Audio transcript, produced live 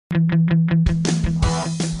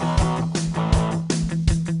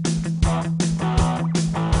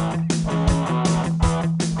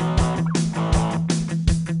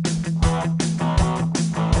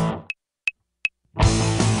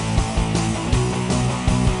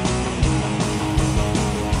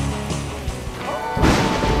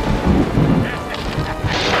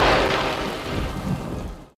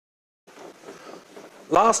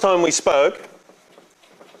Last time we spoke,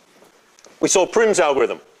 we saw Prim's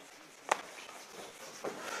algorithm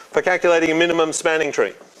for calculating a minimum spanning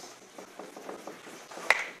tree.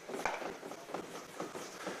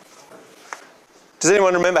 Does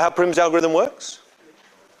anyone remember how Prim's algorithm works?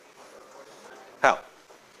 How?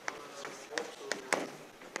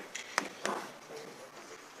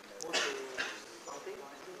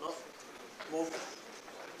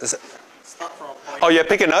 Oh yeah,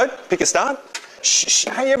 pick a node, pick a start. Shh, shh.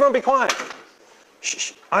 Hey, everyone be quiet. Shh,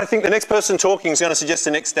 shh. I think the next person talking is going to suggest the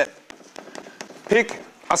next step. Pick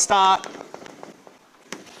a start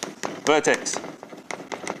vertex.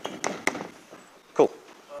 Cool.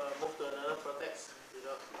 Move to another vertex.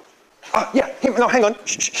 Oh yeah, no, hang on.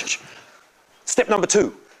 Shh, shh, shh. Step number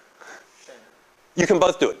 2. You can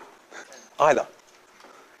both do it. Either.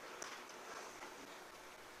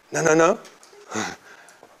 No, no, no.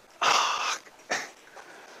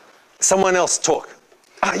 Someone else talk.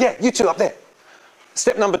 Ah, yeah, you two up there.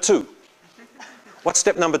 Step number 2. What's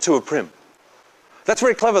step number 2 of Prim? That's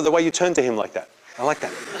very clever, the way you turn to him like that. I like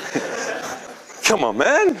that. Come on,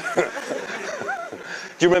 man. Do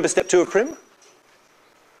you remember step 2 of Prim?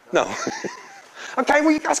 No. Okay,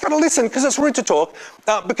 well, you guys got to listen, because it's rude to talk.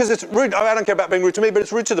 Because it's rude. I don't care about being rude to me, but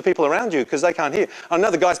it's rude to the people around you, because they can't hear. I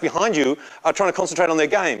know the guys behind you are trying to concentrate on their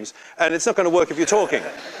games, and it's not going to work if you're talking.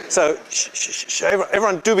 So, shh, shh, shh,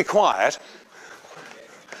 everyone do be quiet.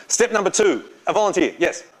 Step number 2, a volunteer.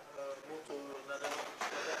 Yes?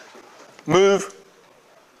 Move.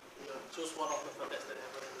 Choose one of the vertex that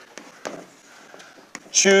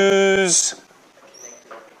have Choose.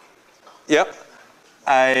 Yep.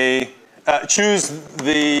 Choose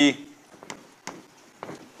the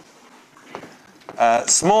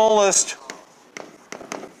smallest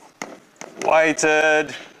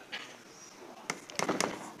weighted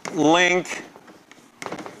link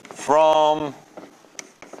from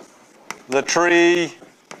the tree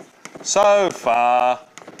so far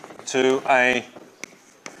to a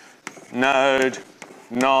node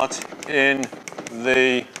not in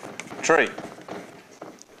the tree.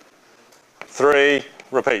 3,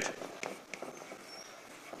 repeat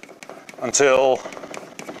until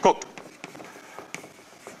cooked.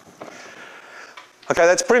 Okay,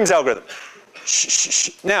 that's Prim's algorithm. Shh, shh,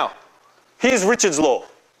 shh. Now, here's Richard's law.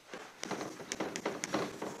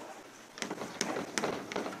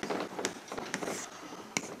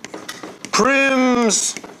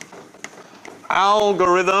 Prim's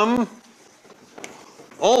algorithm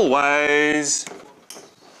always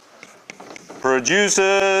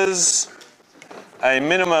produces a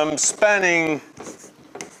minimum spanning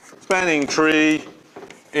tree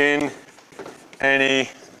in any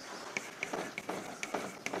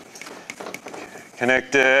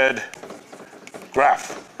connected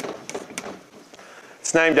graph.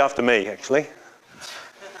 It's named after me, actually.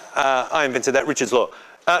 I invented that, Richard's law.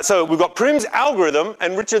 So we've got Prim's algorithm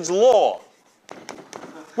and Richard's law.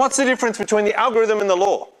 What's the difference between the algorithm and the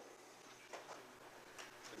law?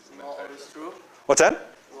 law always true. What's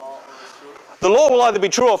that? Law always true. The law will either be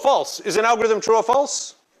true or false. Is an algorithm true or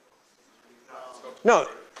false? No,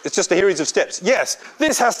 it's just a series of steps. Yes,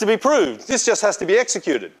 this has to be proved. This just has to be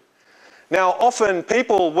executed. Now, often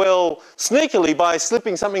people will sneakily, by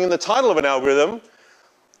slipping something in the title of an algorithm,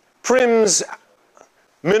 Prim's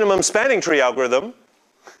minimum spanning tree algorithm,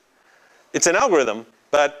 it's an algorithm,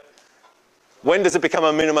 but when does it become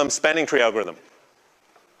a minimum spanning tree algorithm?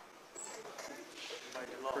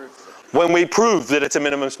 When we prove that it's a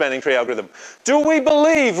minimum spanning tree algorithm. Do we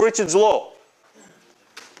believe Richard's law?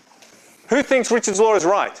 Who thinks Richard's law is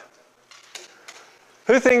right?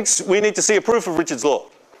 Who thinks we need to see a proof of Richard's law?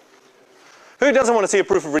 Who doesn't want to see a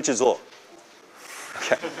proof of Richard's law?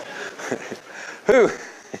 Okay. Who?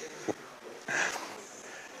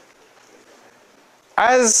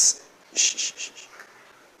 As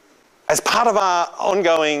part of our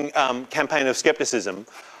ongoing campaign of skepticism,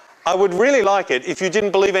 I would really like it if you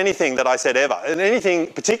didn't believe anything that I said ever. And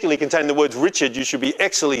anything particularly containing the words Richard, you should be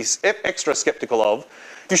extra skeptical of.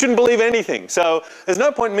 You shouldn't believe anything. So there's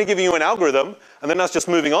no point in me giving you an algorithm and then us just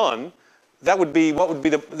moving on. That would be,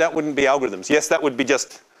 that wouldn't be algorithms. Yes, that would be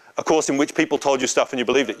just a course in which people told you stuff and you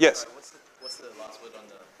believed it. Yes? What's the last word on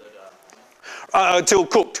the third? Until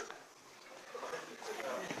cooked.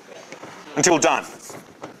 Until done.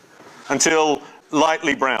 Until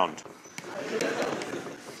lightly browned.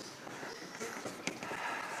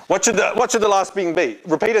 What should the last thing be?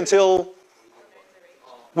 Repeat until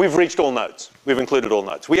we've reached all nodes. We've included all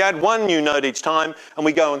nodes. We add one new node each time, and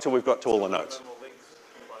we go until we've got to all the nodes.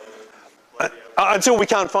 Until we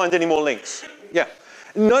can't find any more links. Yeah.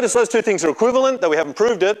 Notice those two things are equivalent, though we haven't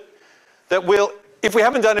proved it. That we'll if we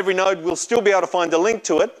haven't done every node, we'll still be able to find a link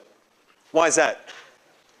to it. Why is that?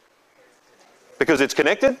 Because it's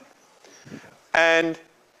connected. And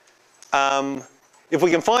if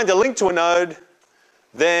we can find a link to a node,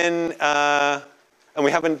 then, and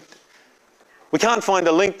we can't find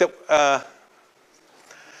a link that,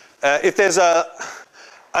 if there's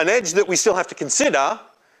an edge that we still have to consider,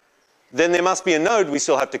 then there must be a node we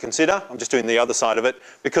still have to consider. I'm just doing the other side of it,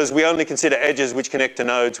 because we only consider edges which connect to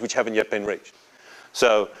nodes which haven't yet been reached.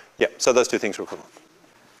 So, yeah, so those two things are equivalent.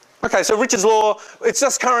 Okay, so Richard's law, it's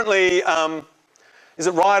just currently, is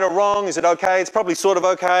it right or wrong? Is it okay? It's probably sort of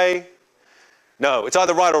okay. No, it's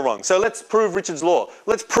either right or wrong. So let's prove Richard's law.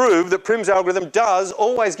 Let's prove that Prim's algorithm does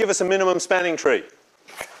always give us a minimum spanning tree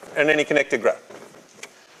in any connected graph.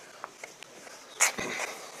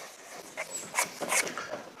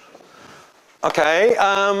 Okay,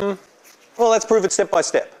 well, let's prove it step by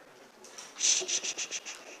step.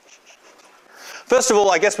 First of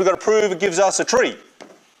all, I guess we've got to prove it gives us a tree.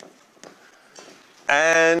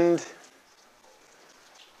 And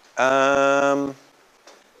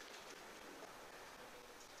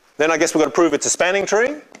then I guess we've got to prove it's a spanning tree.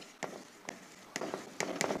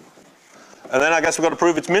 And then I guess we've got to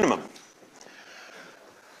prove it's minimum.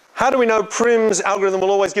 How do we know Prim's algorithm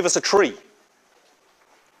will always give us a tree?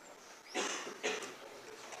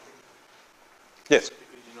 Yes? Because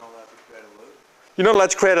you're not allowed to create a loop. You're not allowed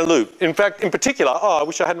to create a loop. In fact, in particular, oh, I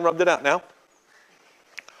wish I hadn't rubbed it out now.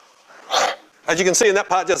 As you can see in that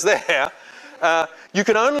part just there, you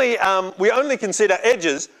can only, we only consider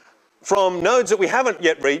edges from nodes that we haven't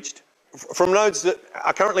yet reached, from nodes that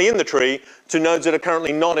are currently in the tree to nodes that are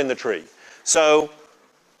currently not in the tree. So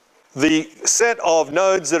the set of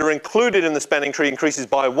nodes that are included in the spanning tree increases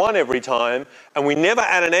by 1 every time, and we never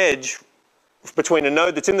add an edge between a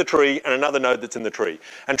node that's in the tree and another node that's in the tree.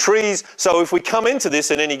 And trees, so if we come into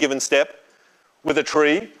this in any given step with a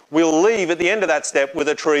tree, we'll leave at the end of that step with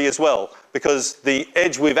a tree as well, because the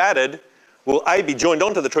edge we've added will A, be joined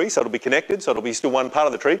onto the tree, so it'll be connected, so it'll be still one part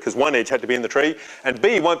of the tree, because one edge had to be in the tree, and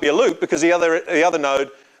B, won't be a loop, because the other node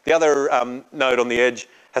on the edge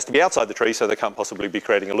has to be outside the tree, so they can't possibly be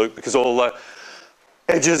creating a loop, because all the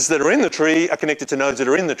edges that are in the tree are connected to nodes that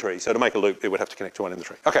are in the tree. So to make a loop, it would have to connect to one in the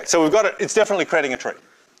tree. Okay, so we've got it. It's definitely creating a tree.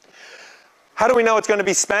 How do we know it's going to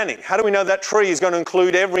be spanning? How do we know that tree is going to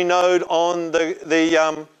include every node on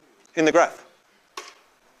in the graph?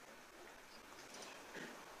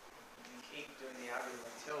 You keep doing the algorithm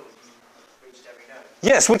until you've reached every node.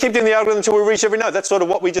 Yes, we keep doing the algorithm until we reach every node. That's sort of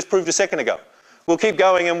what we just proved a second ago. We'll keep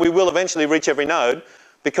going and we will eventually reach every node,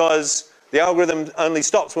 because the algorithm only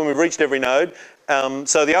stops when we've reached every node.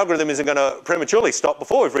 So the algorithm isn't going to prematurely stop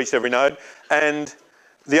before we've reached every node. And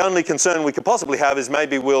the only concern we could possibly have is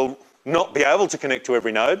maybe we'll not be able to connect to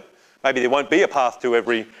every node. Maybe there won't be a path to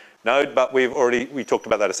every node, but we talked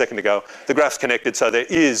about that a second ago. The graph's connected, so there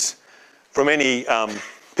is, from any,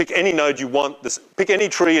 pick any node you want, pick any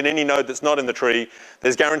tree and any node that's not in the tree,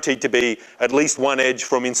 there's guaranteed to be at least one edge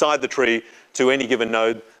from inside the tree to any given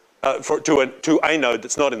node, to a node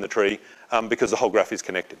that's not in the tree, because the whole graph is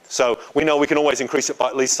connected. So we know we can always increase it by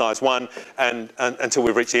at least size 1 and until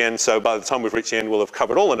we've reached the end. So by the time we've reached the end, we'll have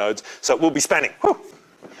covered all the nodes. So we'll be spanning. Whew.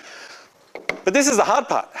 But this is the hard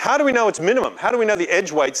part. How do we know it's minimum? How do we know the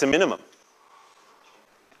edge weights are minimum?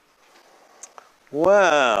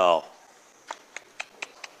 Well,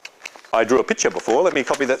 I drew a picture before. Let me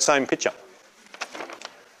copy that same picture.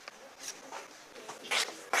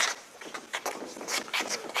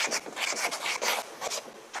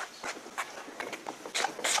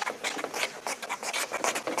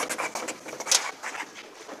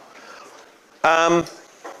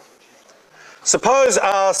 Suppose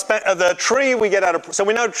the tree we get out of, so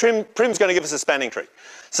we know Prim's going to give us a spanning tree.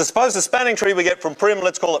 So suppose the spanning tree we get from Prim,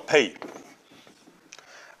 let's call it P.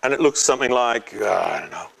 And it looks something like, I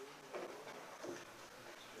don't know.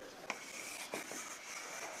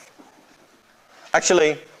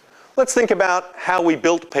 Actually, let's think about how we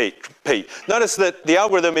built P. Notice that the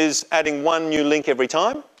algorithm is adding one new link every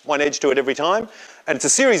time, one edge to it every time, and it's a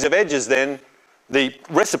series of edges then. The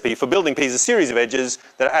recipe for building P is a series of edges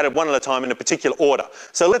that are added one at a time in a particular order.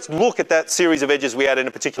 So let's look at that series of edges we add in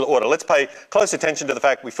a particular order. Let's pay close attention to the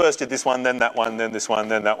fact we first did this one, then that one, then this one,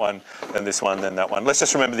 then that one, then this one, then that one. Let's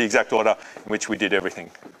just remember the exact order in which we did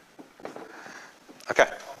everything. Okay.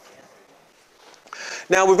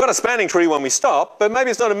 Now we've got a spanning tree when we stop, but maybe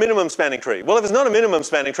it's not a minimum spanning tree. Well, if it's not a minimum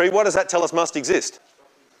spanning tree, what does that tell us must exist?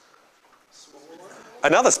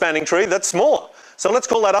 Another spanning tree that's smaller. So let's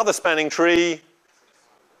call that other spanning tree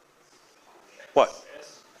what?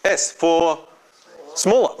 S for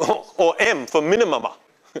smaller, or M for minimum.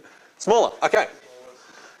 Smaller, okay.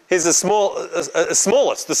 Here's the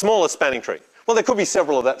smallest spanning tree. Well, there could be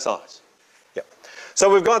several of that size. Yeah.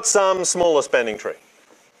 So we've got some smaller spanning tree.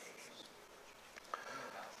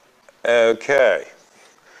 Okay.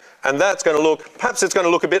 And that's going to look, perhaps it's going to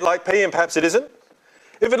look a bit like P and perhaps it isn't.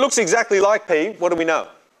 If it looks exactly like P, what do we know?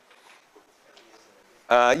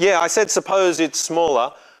 Yeah, I said suppose it's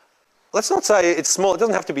smaller. Let's not say it's small. It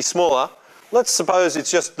doesn't have to be smaller. Let's suppose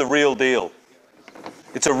it's just the real deal.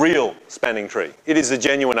 It's a real spanning tree. It is a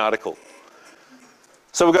genuine article.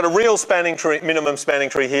 So we've got a real spanning tree, minimum spanning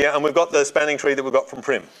tree here, and we've got the spanning tree that we've got from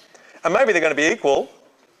Prim. And maybe they're going to be equal,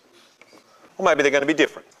 or maybe they're going to be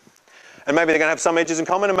different. And maybe they're going to have some edges in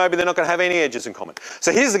common, and maybe they're not going to have any edges in common.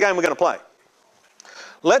 So here's the game we're going to play.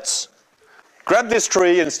 Let's grab this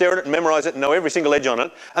tree and stare at it and memorize it and know every single edge on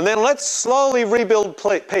it, and then let's slowly rebuild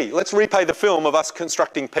P. Let's replay the film of us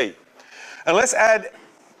constructing P. And let's add,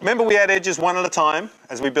 remember we add edges one at a time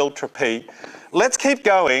as we build P. Let's keep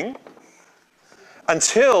going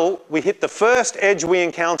until we hit the first edge we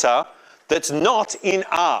encounter that's not in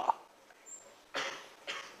R.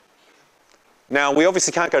 Now, we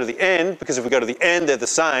obviously can't go to the end, because if we go to the end, they're the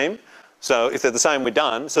same. So if they're the same, we're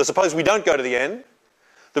done. So suppose we don't go to the end.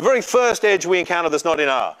 The very first edge we encounter that's not in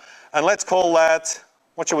R. And let's call that,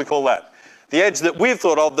 what shall we call that? The edge that we've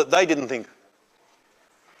thought of that they didn't think.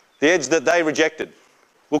 The edge that they rejected.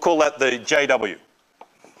 We'll call that the JW.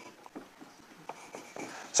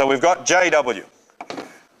 So we've got JW.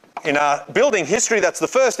 In our building history, that's the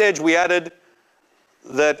first edge we added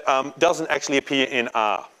that doesn't actually appear in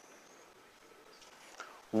R.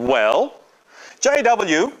 Well,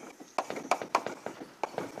 JW,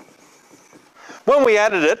 when we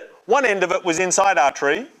added it, one end of it was inside our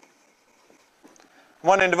tree,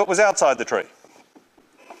 one end of it was outside the tree.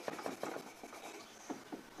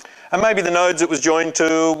 And maybe the nodes it was joined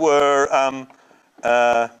to were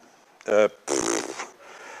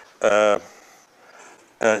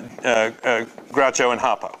Groucho and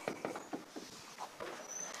Harpo.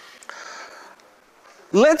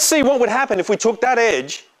 Let's see what would happen if we took that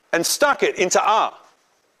edge and stuck it into R.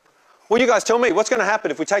 Well, you guys tell me, what's going to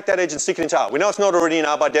happen if we take that edge and stick it into R? We know it's not already in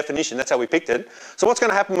R by definition, that's how we picked it. So what's going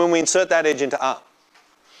to happen when we insert that edge into R?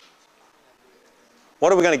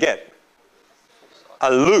 What are we going to get?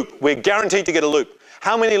 A loop. We're guaranteed to get a loop.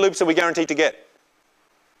 How many loops are we guaranteed to get?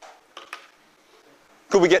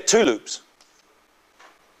 Could we get 2 loops?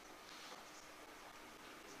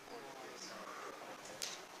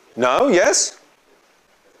 No? Yes?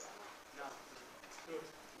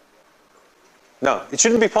 No, it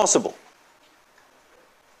shouldn't be possible.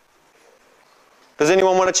 Does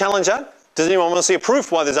anyone want to challenge that? Does anyone want to see a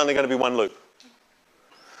proof why there's only going to be 1 loop?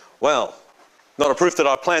 Well, not a proof that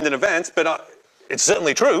I planned in advance, but it's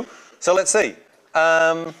certainly true. So let's see.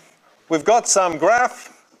 We've got some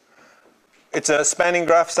graph. It's a spanning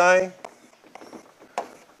graph, say.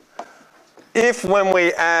 If when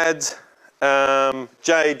we add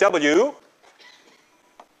JW,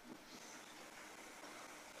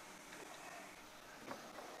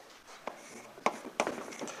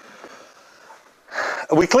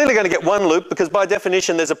 we're clearly going to get 1 loop because by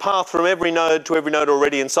definition there's a path from every node to every node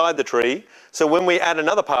already inside the tree. So when we add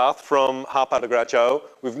another path from Harpo to Groucho,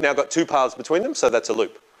 we've now got 2 paths between them, so that's a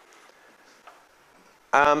loop.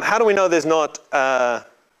 How do we know there's not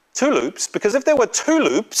 2 loops? Because if there were 2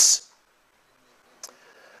 loops,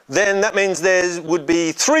 then that means there would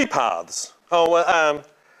be 3 paths. Oh, well,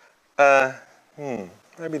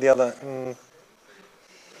 maybe the other...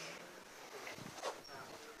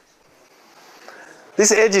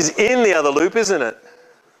 This edge is in the other loop, isn't it?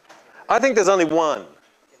 I think there's only 1.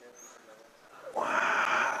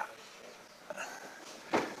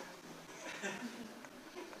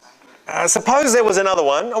 Suppose there was another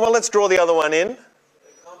one. Oh, well, let's draw the other one in. There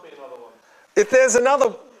can't be another one. If there's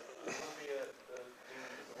another...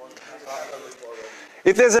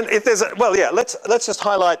 Well, yeah, let's just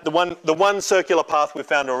highlight the one circular path we've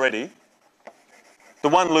found already. The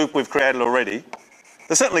 1 loop we've created already.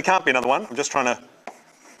 There certainly can't be another one. I'm just trying to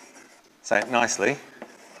say it nicely.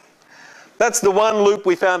 That's the 1 loop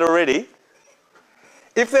we found already.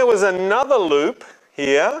 If there was another loop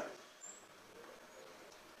here,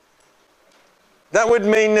 that would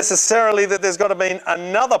mean necessarily that there's got to be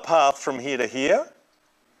another path from here to here.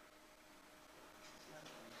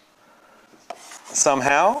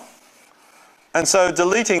 Somehow. And so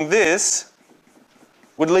deleting this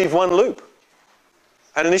would leave 1 loop.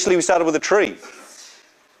 And initially we started with a tree,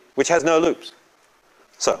 which has no loops.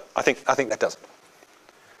 So I think that does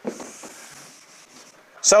it.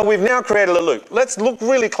 So we've now created a loop. Let's look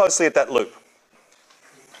really closely at that loop.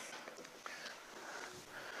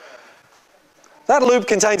 That loop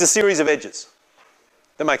contains a series of edges.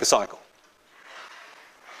 that make a cycle.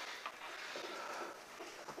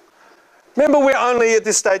 Remember, we're only at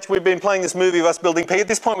this stage, we've been playing this movie of us building P. At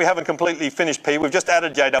this point, we haven't completely finished P. We've just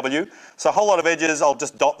added JW. So a whole lot of edges, I'll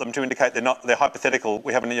just dot them to indicate they're hypothetical.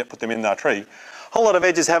 We haven't yet put them in our tree. A whole lot of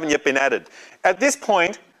edges haven't yet been added. At this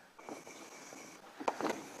point,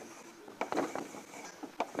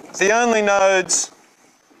 the only nodes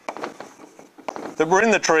that were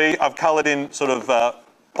in the tree I've coloured in sort of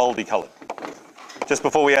boldy coloured, just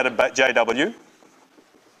before we added JW.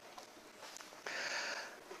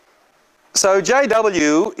 So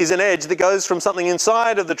JW is an edge that goes from something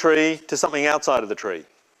inside of the tree to something outside of the tree.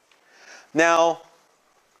 Now,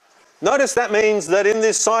 notice that means that in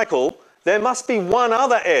this cycle, there must be one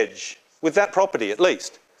other edge with that property at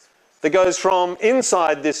least, that goes from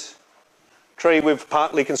inside this tree we've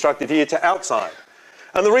partly constructed here to outside.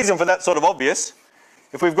 And the reason for that's sort of obvious.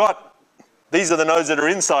 If we've got, these are the nodes that are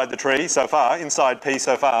inside the tree so far, inside P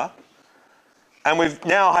so far, and we've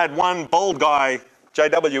now had one bold guy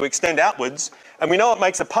JW extend outwards, and we know it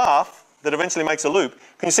makes a path that eventually makes a loop.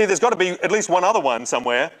 Can you see there's got to be at least one other one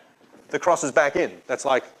somewhere that crosses back in? That's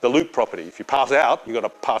like the loop property. If you pass out, you've got to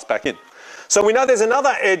pass back in. So we know there's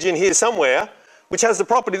another edge in here somewhere which has the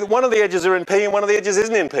property that one of the edges are in P and one of the edges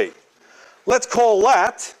isn't in P. Let's call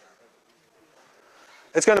that,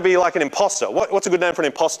 it's going to be like an imposter. What's a good name for an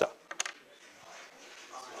imposter?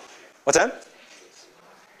 What's that?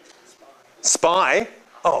 Spy?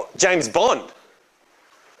 Oh, James Bond.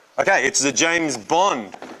 Okay, it's the James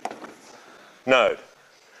Bond node.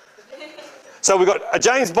 So we've got a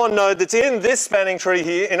James Bond node that's in this spanning tree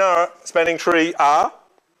here, in our spanning tree R.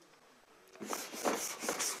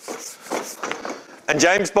 And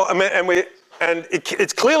James Bond, and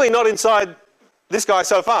it's clearly not inside this guy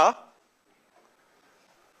so far,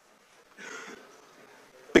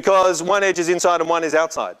 because one edge is inside and one is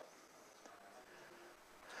outside.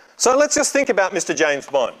 So let's just think about Mr. James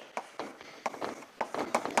Bond.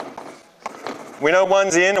 We know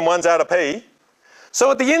one's in and one's out of P. So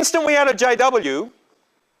at the instant we added JW,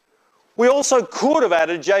 we also could have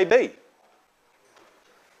added JB.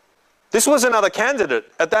 This was another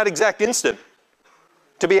candidate at that exact instant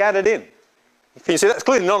to be added in. Can you see that? It's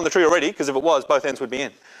clearly not on the tree already, because if it was, both ends would be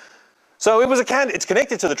in. So it was a candidate. It's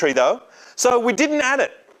connected to the tree though. So we didn't add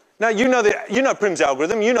it. Now you know Prim's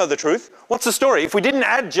algorithm, you know the truth. What's the story? If we didn't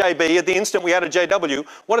add JB at the instant we added JW,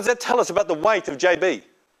 what does that tell us about the weight of JB?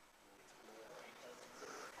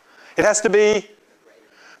 It has to be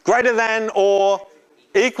greater than or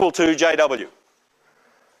equal to JW.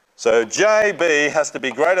 So JB has to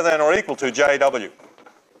be greater than or equal to JW.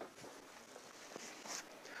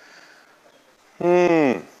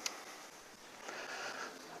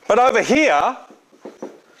 But over here,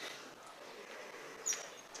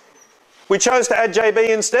 we chose to add JB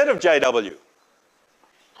instead of JW.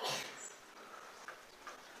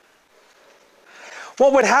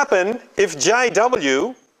 What would happen if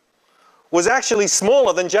JW was actually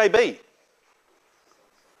smaller than JB?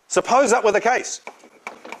 Suppose that were the case.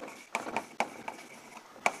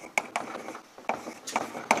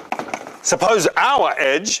 Suppose our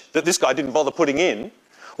edge, that this guy didn't bother putting in,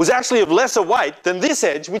 was actually of lesser weight than this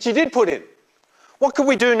edge, which he did put in. What could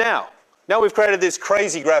we do now? Now we've created this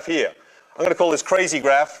crazy graph here. I'm going to call this crazy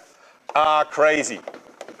graph R crazy.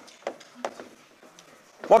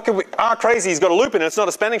 What could we, R crazy's got a loop in it, it's not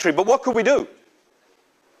a spanning tree, but what could we do?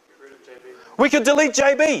 We could delete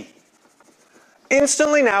JB.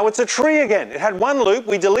 Instantly now it's a tree again. It had one loop,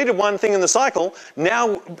 we deleted one thing in the cycle.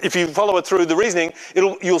 Now, if you follow it through the reasoning,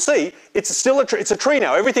 you'll see it's still a tree. It's a tree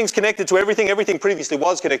now. Everything's connected to everything. Everything previously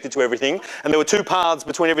was connected to everything, and there were two paths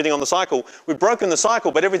between everything on the cycle. We've broken the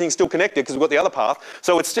cycle, but everything's still connected because we've got the other path.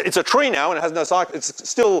 So it's a tree now, and it has no cycle. It's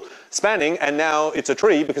still spanning, and now it's a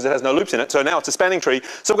tree because it has no loops in it. So now it's a spanning tree.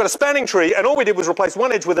 So we've got a spanning tree, and all we did was replace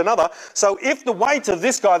one edge with another. So if the weight of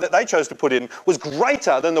this guy that they chose to put in was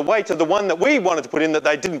greater than the weight of the one that we wanted to put in that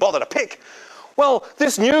they didn't bother to pick, well,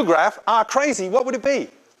 this new graph, R crazy, what would it be?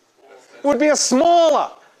 It would be a smaller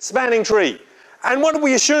spanning tree. And what did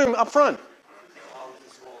we assume up front?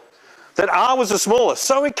 That R was the smallest.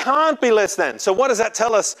 So it can't be less than. So what does that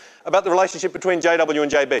tell us about the relationship between JW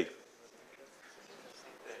and JB?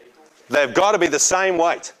 They've got to be the same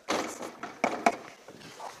weight.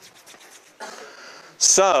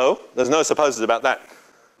 So, there's no supposes about that.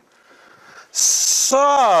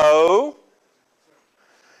 So,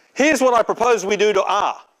 here's what I propose we do to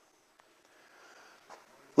R.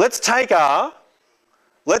 Let's take R,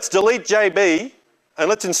 let's delete JB, and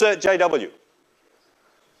let's insert JW.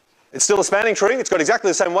 It's still a spanning tree, it's got exactly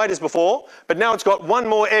the same weight as before, but now it's got one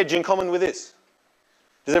more edge in common with this.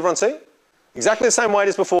 Does everyone see? Exactly the same weight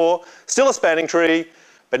as before, still a spanning tree.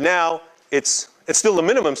 but now it's still the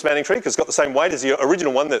minimum spanning tree because it's got the same weight as the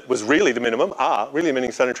original one that was really the minimum, really the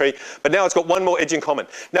minimum spanning tree, but now it's got one more edge in common.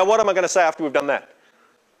 Now what am I going to say after we've done that?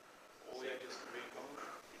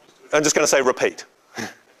 I'm just going to say repeat.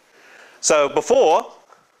 So before,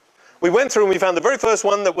 we went through and we found the very first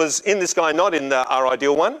one that was in this guy, not in our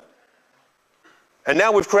ideal one. And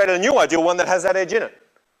now we've created a new ideal one that has that edge in it.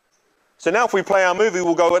 So now if we play our movie,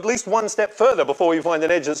 we'll go at least one step further before we find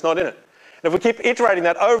an edge that's not in it. And if we keep iterating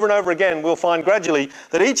that over and over again, we'll find gradually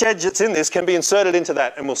that each edge that's in this can be inserted into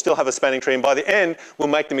that, and we'll still have a spanning tree. And by the end, we'll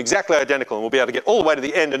make them exactly identical, and we'll be able to get all the way to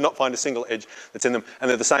the end and not find a single edge that's in them, and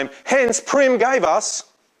they're the same. Hence, Prim gave us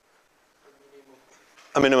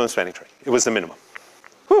a minimum spanning tree. It was the minimum.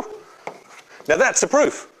 Whew. Now that's the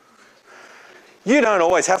proof. You don't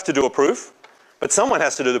always have to do a proof, but someone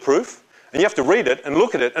has to do the proof, and you have to read it and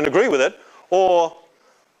look at it and agree with it, or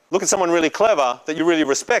look at someone really clever that you really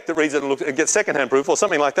respect that reads it and gets second-hand proof, or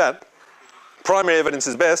something like that. Primary evidence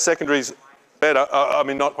is best, secondary's better, I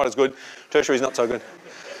mean not quite as good, tertiary's not so good.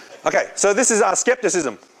 Okay, so this is our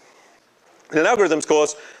skepticism. In an algorithms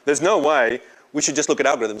course, there's no way we should just look at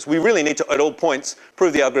algorithms. We really need to, at all points,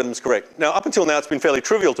 prove the algorithm's correct. Now, up until now, it's been fairly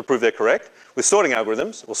trivial to prove they're correct with sorting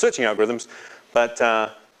algorithms or searching algorithms, but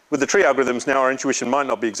with the tree algorithms, now our intuition might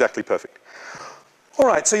not be exactly perfect. All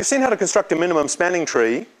right, so you've seen how to construct a minimum spanning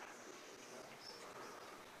tree,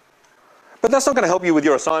 but that's not going to help you with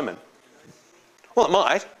your assignment. Well, it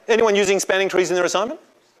might. Anyone using spanning trees in their assignment?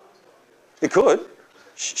 It could.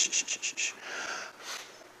 Shh, shh, shh, shh, shh.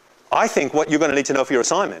 I think what you're going to need to know for your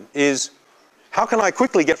assignment is, how can I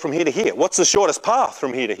quickly get from here to here? What's the shortest path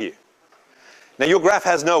from here to here? Now, your graph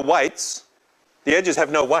has no weights. The edges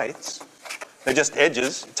have no weights. They're just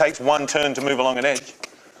edges. It takes one turn to move along an edge.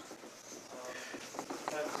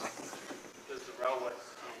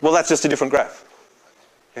 Well, that's just a different graph.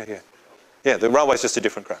 Yeah, the railway's just a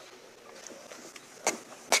different graph.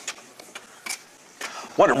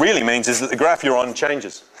 What it really means is that the graph you're on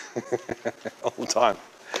changes all the time.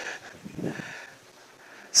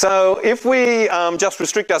 So if we just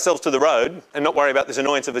restrict ourselves to the road and not worry about this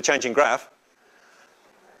annoyance of the changing graph,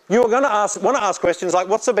 you're going to want to ask questions like,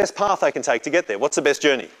 what's the best path I can take to get there? What's the best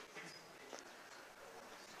journey?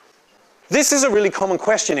 This is a really common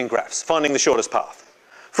question in graphs, finding the shortest path.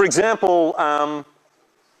 For example,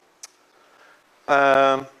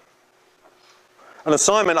 an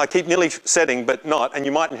assignment I keep nearly setting but not, and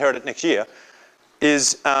you might inherit it next year,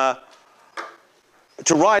 is to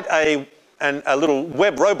write a little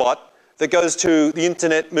web robot that goes to the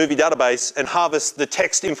Internet Movie Database and harvests the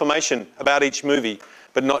text information about each movie,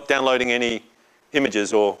 but not downloading any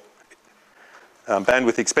images or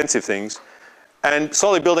bandwidth expensive things, and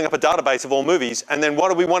slowly building up a database of all movies. And then what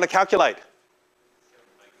do we want to calculate?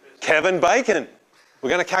 Kevin Bacon. We're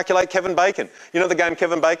going to calculate Kevin Bacon. You know the game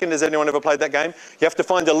Kevin Bacon? Has anyone ever played that game? You have to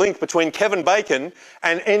find a link between Kevin Bacon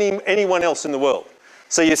and anyone else in the world.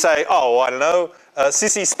 So you say, oh, I don't know,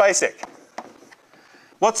 Sissy Spacek.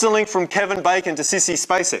 What's the link from Kevin Bacon to Sissy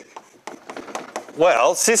Spacek?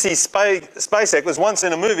 Well, Sissy Spacek was once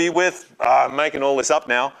in a movie with, I'm making all this up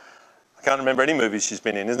now. I can't remember any movies she's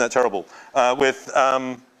been in. Isn't that terrible? With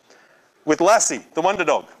Lassie, the Wonder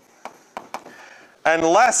Dog. And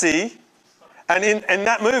Lassie, and in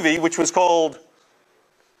that movie, which was called,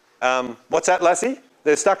 what's that, Lassie?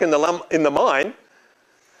 They're stuck in the mine.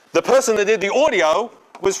 The person that did the audio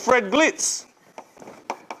was Fred Glitz.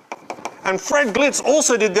 And Fred Glitz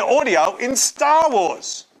also did the audio in Star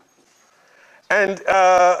Wars. And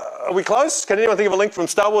are we close? Can anyone think of a link from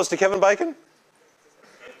Star Wars to Kevin Bacon?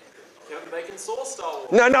 Kevin Bacon saw Star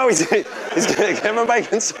Wars. No, he's Kevin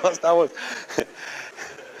Bacon saw Star Wars.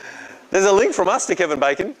 There's a link from us to Kevin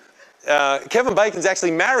Bacon. Kevin Bacon's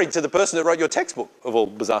actually married to the person that wrote your textbook, of all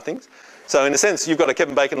bizarre things. So in a sense, you've got a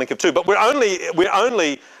Kevin Bacon link of two. But we're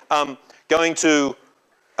only going to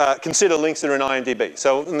consider links that are in IMDb,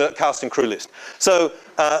 so in the cast and crew list. So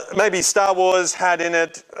maybe Star Wars had in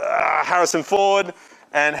it Harrison Ford,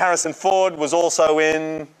 and Harrison Ford was also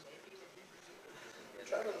in...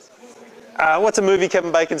 what's a movie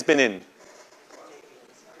Kevin Bacon's been in?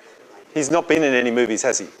 He's not been in any movies,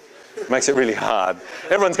 has he? Makes it really hard.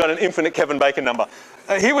 Everyone's got an infinite Kevin Bacon number.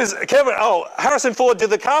 Harrison Ford did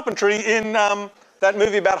the carpentry in that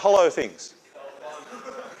movie about hollow things.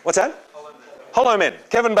 What's that? Hollow Men.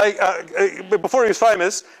 Kevin Bacon, before he was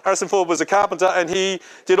famous, Harrison Ford was a carpenter and he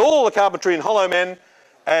did all the carpentry in Hollow Men,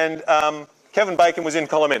 and Kevin Bacon was in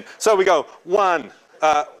Hollow Men. So we go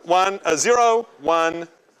 0, 1,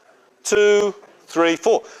 2, 3,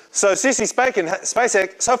 4. So Sissy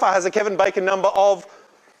Spacek so far has a Kevin Bacon number of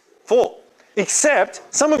 4. Except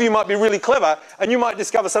some of you might be really clever and you might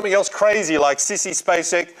discover something else crazy, like Sissy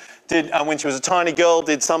Spacek did, when she was a tiny girl,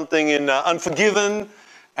 did something in Unforgiven.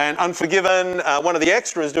 And Unforgiven, one of the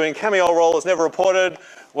extras doing a cameo role as never reported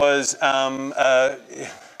was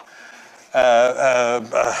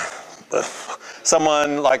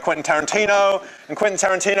someone like Quentin Tarantino. And Quentin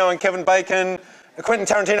Tarantino and Kevin Bacon. Quentin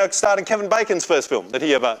Tarantino starred in Kevin Bacon's first film that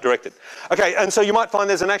he ever directed. Okay, and so you might find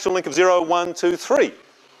there's an actual link of 0, 1, 2, 3.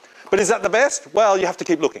 But is that the best? Well, you have to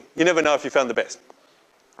keep looking. You never know if you found the best.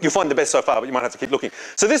 You'll find the best so far, but you might have to keep looking.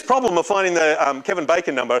 So this problem of finding the Kevin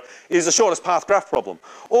Bacon number is the shortest path graph problem.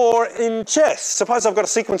 Or in chess, suppose I've got a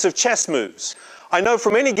sequence of chess moves. I know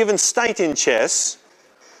from any given state in chess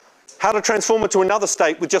how to transform it to another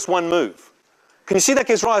state with just one move. Can you see that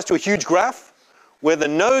gives rise to a huge graph where the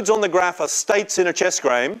nodes on the graph are states in a chess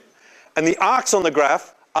game and the arcs on the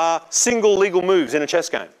graph are single legal moves in a chess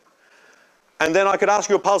game. And then I could ask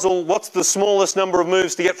you a puzzle, what's the smallest number of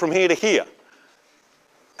moves to get from here to here?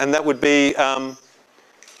 And that would be a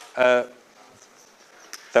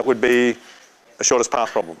shortest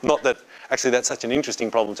path problem. Not that actually that's such an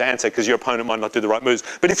interesting problem to answer because your opponent might not do the right moves,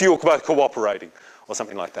 but if you were both cooperating or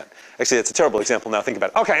something like that. Actually, that's a terrible example now, think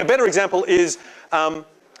about it. Okay, a better example is, I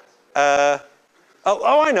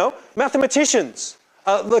know, mathematicians.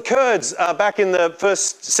 The Kurds back in the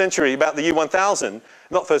first century, about the year 1000,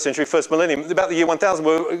 not first century, first millennium, about the year 1000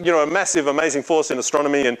 were, you know, a massive, amazing force in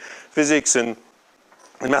astronomy and physics and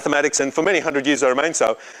mathematics, and for many hundred years they remain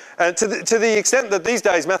so. And to the extent that these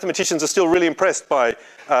days mathematicians are still really impressed by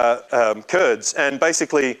Kurds, and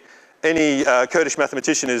basically any Kurdish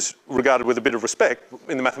mathematician is regarded with a bit of respect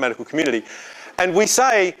in the mathematical community. And we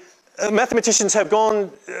say mathematicians have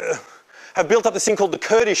built up this thing called the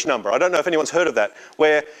Kurdish number. I don't know if anyone's heard of that,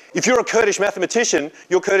 where if you're a Kurdish mathematician,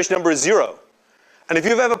 your Kurdish number is 0. And if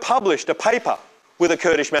you've ever published a paper with a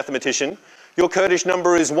Kurdish mathematician, your Kurdish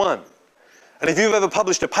number is 1. And if you've ever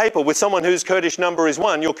published a paper with someone whose Kurdish number is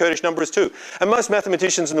 1, your Kurdish number is 2. And most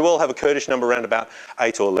mathematicians in the world have a Kurdish number around about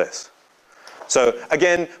 8 or less. So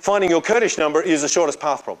again, finding your Kurdish number is the shortest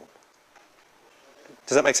path problem.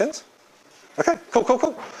 Does that make sense? Okay,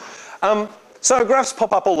 cool. So graphs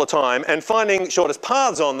pop up all the time, and finding shortest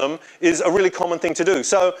paths on them is a really common thing to do.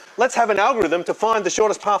 So let's have an algorithm to find the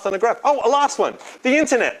shortest path on a graph. Oh, a last one, the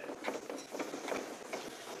internet.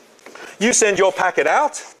 You send your packet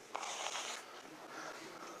out.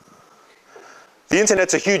 The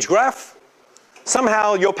internet's a huge graph.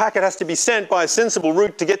 Somehow your packet has to be sent by a sensible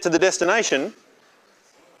route to get to the destination,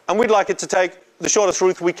 and we'd like it to take the shortest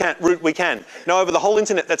route we can. Now, over the whole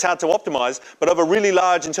internet, that's hard to optimize, but over really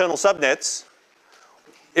large internal subnets,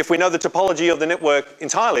 if we know the topology of the network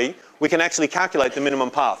entirely, we can actually calculate the minimum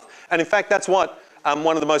path. And in fact, that's what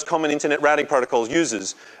one of the most common internet routing protocols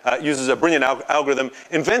uses. Uses a brilliant algorithm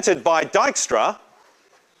invented by Dijkstra.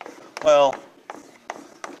 Well,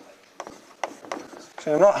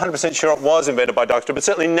 I'm not 100% sure it was invented by Dijkstra, but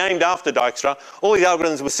certainly named after Dijkstra. All these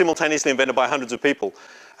algorithms were simultaneously invented by hundreds of people.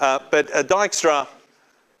 But Dijkstra,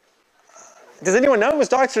 does anyone know, was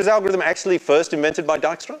Dijkstra's algorithm actually first invented by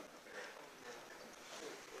Dijkstra?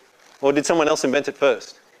 Or did someone else invent it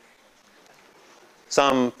first?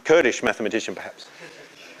 Some Kurdish mathematician, perhaps?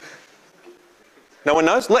 No one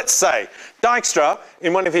knows? Let's say Dijkstra,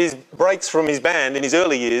 in one of his breaks from his band in his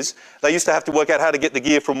early years, they used to have to work out how to get the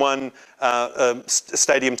gear from one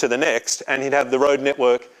stadium to the next, and he'd have the road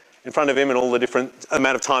network in front of him and all the different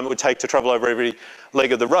amount of time it would take to travel over every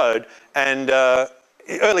leg of the road. And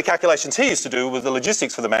early calculations he used to do with the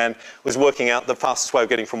logistics for the man was working out the fastest way of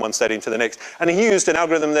getting from one stadium to the next. And he used an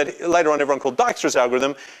algorithm that later on everyone called Dijkstra's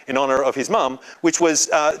algorithm in honour of his mum, which was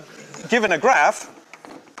given a graph.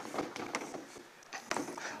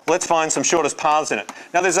 Let's find some shortest paths in it.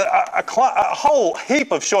 Now there's a whole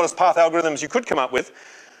heap of shortest path algorithms you could come up with.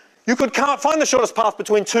 You could find the shortest path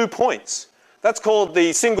between 2 points. That's called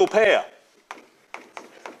the single pair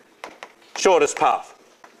shortest path.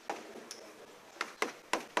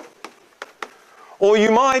 Or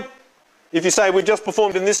you might, if you say we've just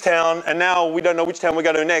performed in this town and now we don't know which town we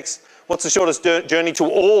go to next, what's the shortest journey to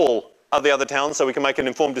all of the other towns so we can make an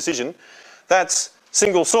informed decision? That's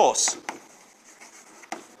single source.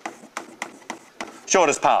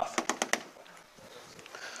 Shortest path.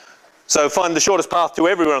 So find the shortest path to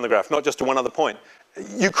everywhere on the graph, not just to one other point.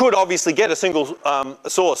 You could obviously get a single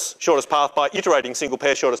source shortest path by iterating single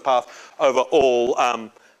pair shortest path over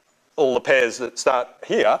all the pairs that start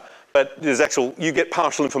here, but you get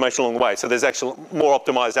partial information along the way. So there's actual more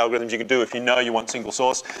optimized algorithms you can do if you know you want single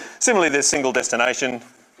source. Similarly, there's single destination.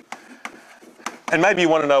 And maybe you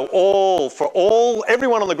want to know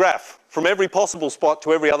everyone on the graph, from every possible spot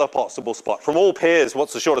to every other possible spot. From all pairs,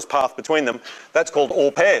 what's the shortest path between them? That's called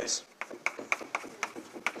all pairs.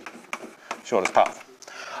 Shortest path.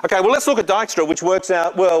 Okay, well, let's look at Dijkstra, which works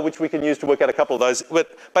out, well, which we can use to work out a couple of those.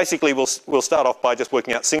 But basically, we'll start off by just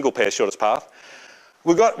working out single pair shortest path.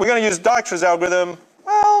 We're going to use Dijkstra's algorithm.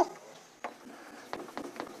 Well,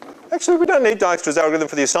 actually, we don't need Dijkstra's algorithm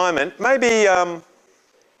for the assignment. Maybe,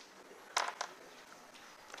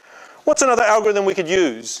 what's another algorithm we could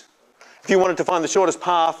use if you wanted to find the shortest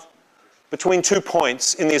path between 2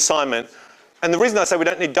 points in the assignment? And the reason I say we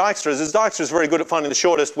don't need Dijkstra's is Dijkstra is very good at finding the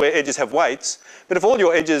shortest where edges have weights. But if all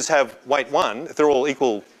your edges have weight 1, if they're all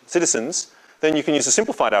equal citizens, then you can use a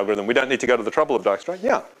simplified algorithm. We don't need to go to the trouble of Dijkstra.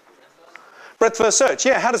 Yeah. Breadth first search.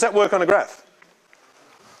 Yeah, how does that work on a graph?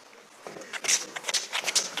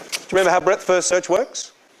 Do you remember how breadth first search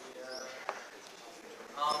works?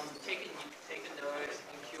 Take a node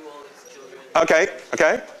and queue all its children.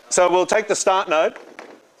 Okay. So we'll take the start node.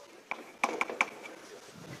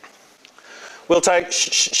 We'll take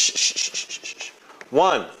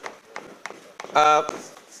 1.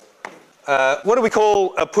 What do we call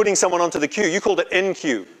putting someone onto the queue? You called it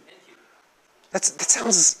NQ. That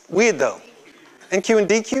sounds weird though. NQ and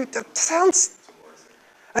DQ? That sounds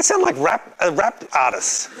like rap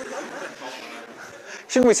artists.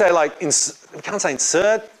 Shouldn't we say like, we can't say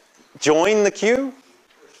insert, join the queue?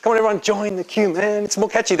 Come on everyone, join the queue, man. It's more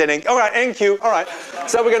catchy than NQ. All right, NQ, all right.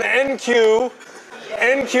 So we're going to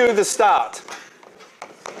NQ the start.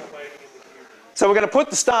 So we're going to put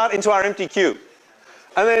the start into our empty queue.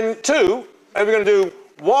 And then 2, and we're going to do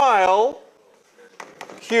while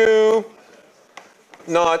queue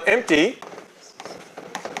not empty.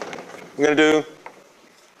 We're going to do,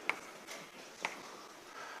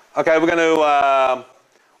 okay, we're going to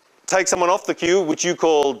take someone off the queue, which you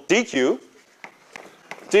call DQ.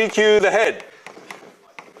 DQ the head.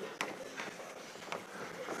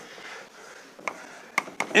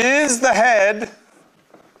 Is the head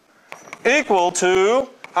equal to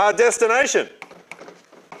our destination?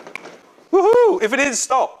 Woohoo! If it is,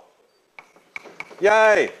 stop.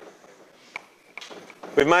 Yay!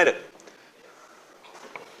 We've made it.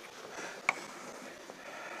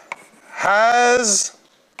 Has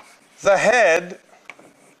the head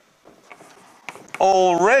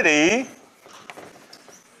already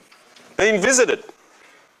been visited?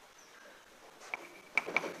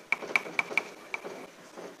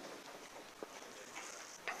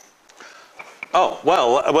 Oh,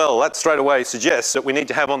 well, that straight away suggests that we need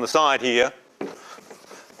to have on the side here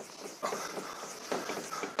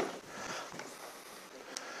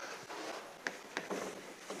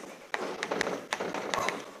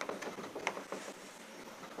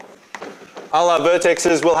all our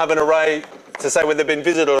vertexes will have an array to say whether they've been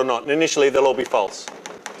visited or not, and initially they'll all be false.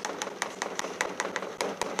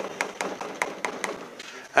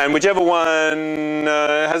 And whichever one,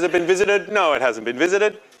 has it been visited? No, it hasn't been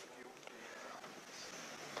visited.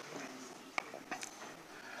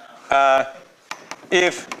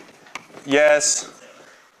 If yes,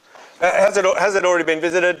 has it already been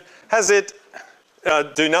visited? Has it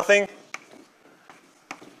do nothing?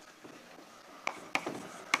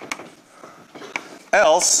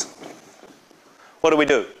 Else, what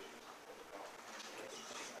do?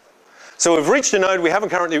 So we've reached a node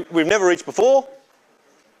we've never reached before.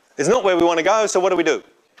 It's not where we want to go, so what do?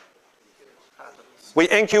 We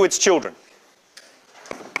NQ its children.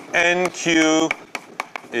 NQ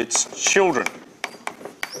its children.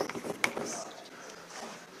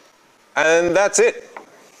 And that's it.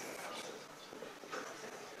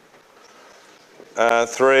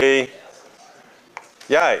 3,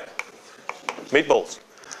 yay. Meatballs.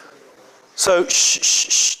 So,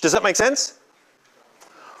 does that make sense?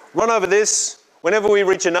 Run over this. Whenever we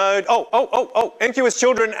reach a node, NQ its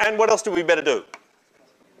children, and what else do we better do?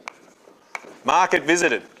 Mark it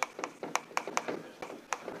visited.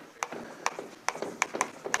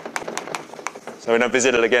 So we don't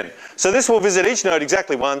visit it again. So this will visit each node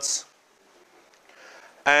exactly once.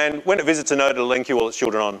 And when it visits a node, it'll NQ all its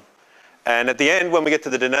children on. And at the end, when we get to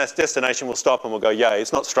the destination, we'll stop and we'll go, yay,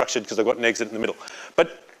 it's not structured because I've got an exit in the middle.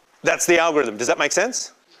 But that's the algorithm. Does that make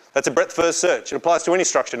sense? That's a breadth first search. It applies to any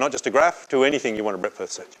structure, not just a graph, to anything you want a breadth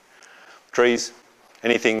first search. Trees,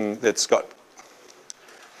 anything that's got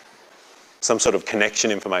some sort of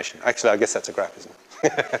connection information. Actually, I guess that's a graph, isn't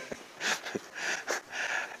it?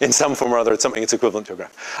 In some form or other, it's something that's equivalent to a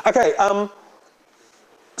graph. Okay,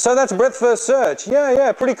 so that's breadth first search.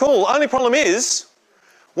 Yeah, pretty cool. Only problem is,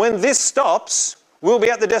 when this stops, we'll be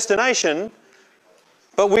at the destination,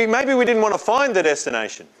 but maybe we didn't want to find the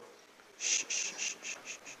destination.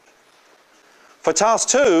 For task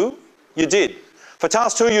 2, you did. For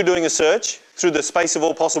task 2, you're doing a search through the space of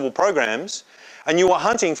all possible programs, and you were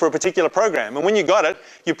hunting for a particular program. And when you got it,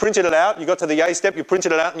 you printed it out, you got to the A step, you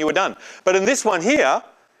printed it out, and you were done. But in this one here,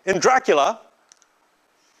 in Dracula,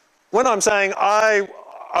 when I'm saying I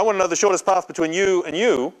want to know the shortest path between you and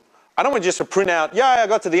you, I don't want just to print out, yeah, I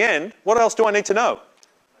got to the end. What else do I need to know?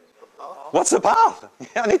 What's the path?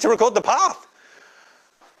 I need to record the path.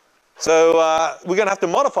 So we're going to have to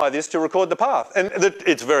modify this to record the path. And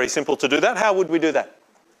it's very simple to do that. How would we do that?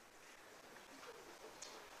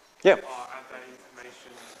 Yeah. Add that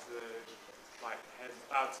information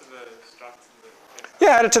to the struct.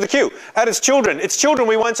 Yeah, add it to the queue. Add its children. Its children,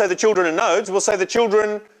 we won't say the children are nodes. We'll say the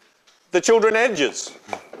children edges.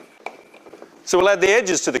 So we'll add the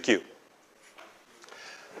edges to the queue.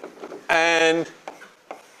 And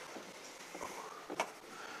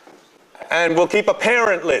we'll keep a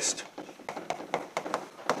parent list,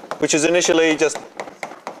 which is initially just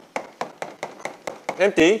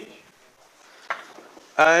empty.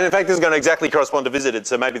 And in fact, this is going to exactly correspond to visited,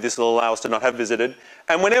 so maybe this will allow us to not have visited.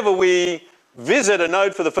 And whenever we visit a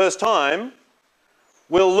node for the first time,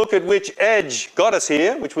 we'll look at which edge got us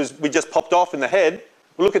here, which was we just popped off in the head.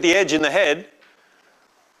 We'll look at the edge in the head.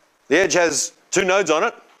 The edge has 2 nodes on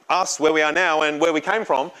it, us, where we are now, and where we came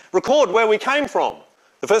from. Record where we came from.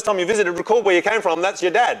 The first time you visited, record where you came from. That's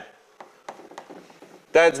your dad.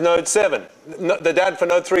 Dad's node 7. The dad for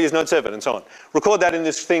node 3 is node 7, and so on. Record that in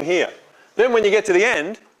this thing here. Then when you get to the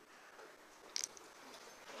end,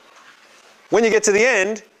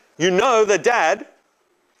 you know the dad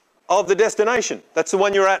of the destination. That's the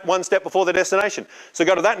one you're at 1 step before the destination. So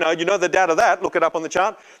go to that node, you know the dad of that, look it up on the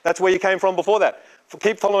chart. That's where you came from before that.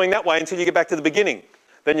 Keep following that way until you get back to the beginning.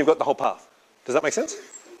 Then you've got the whole path. Does that make sense?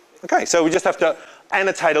 Okay, so we just have to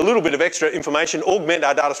annotate a little bit of extra information, augment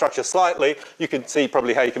our data structure slightly. You can see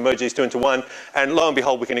probably how you can merge these 2 into 1, and lo and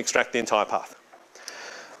behold, we can extract the entire path.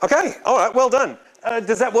 Okay, all right, well done.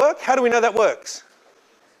 Does that work? How do we know that works?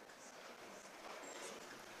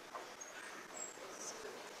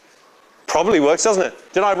 Probably works, doesn't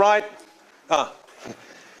it? Did I write?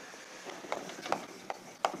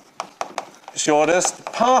 Shortest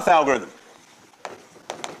path algorithm.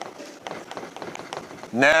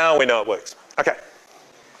 Now we know it works. Okay.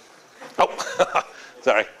 Oh,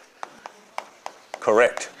 sorry.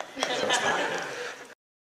 Correct.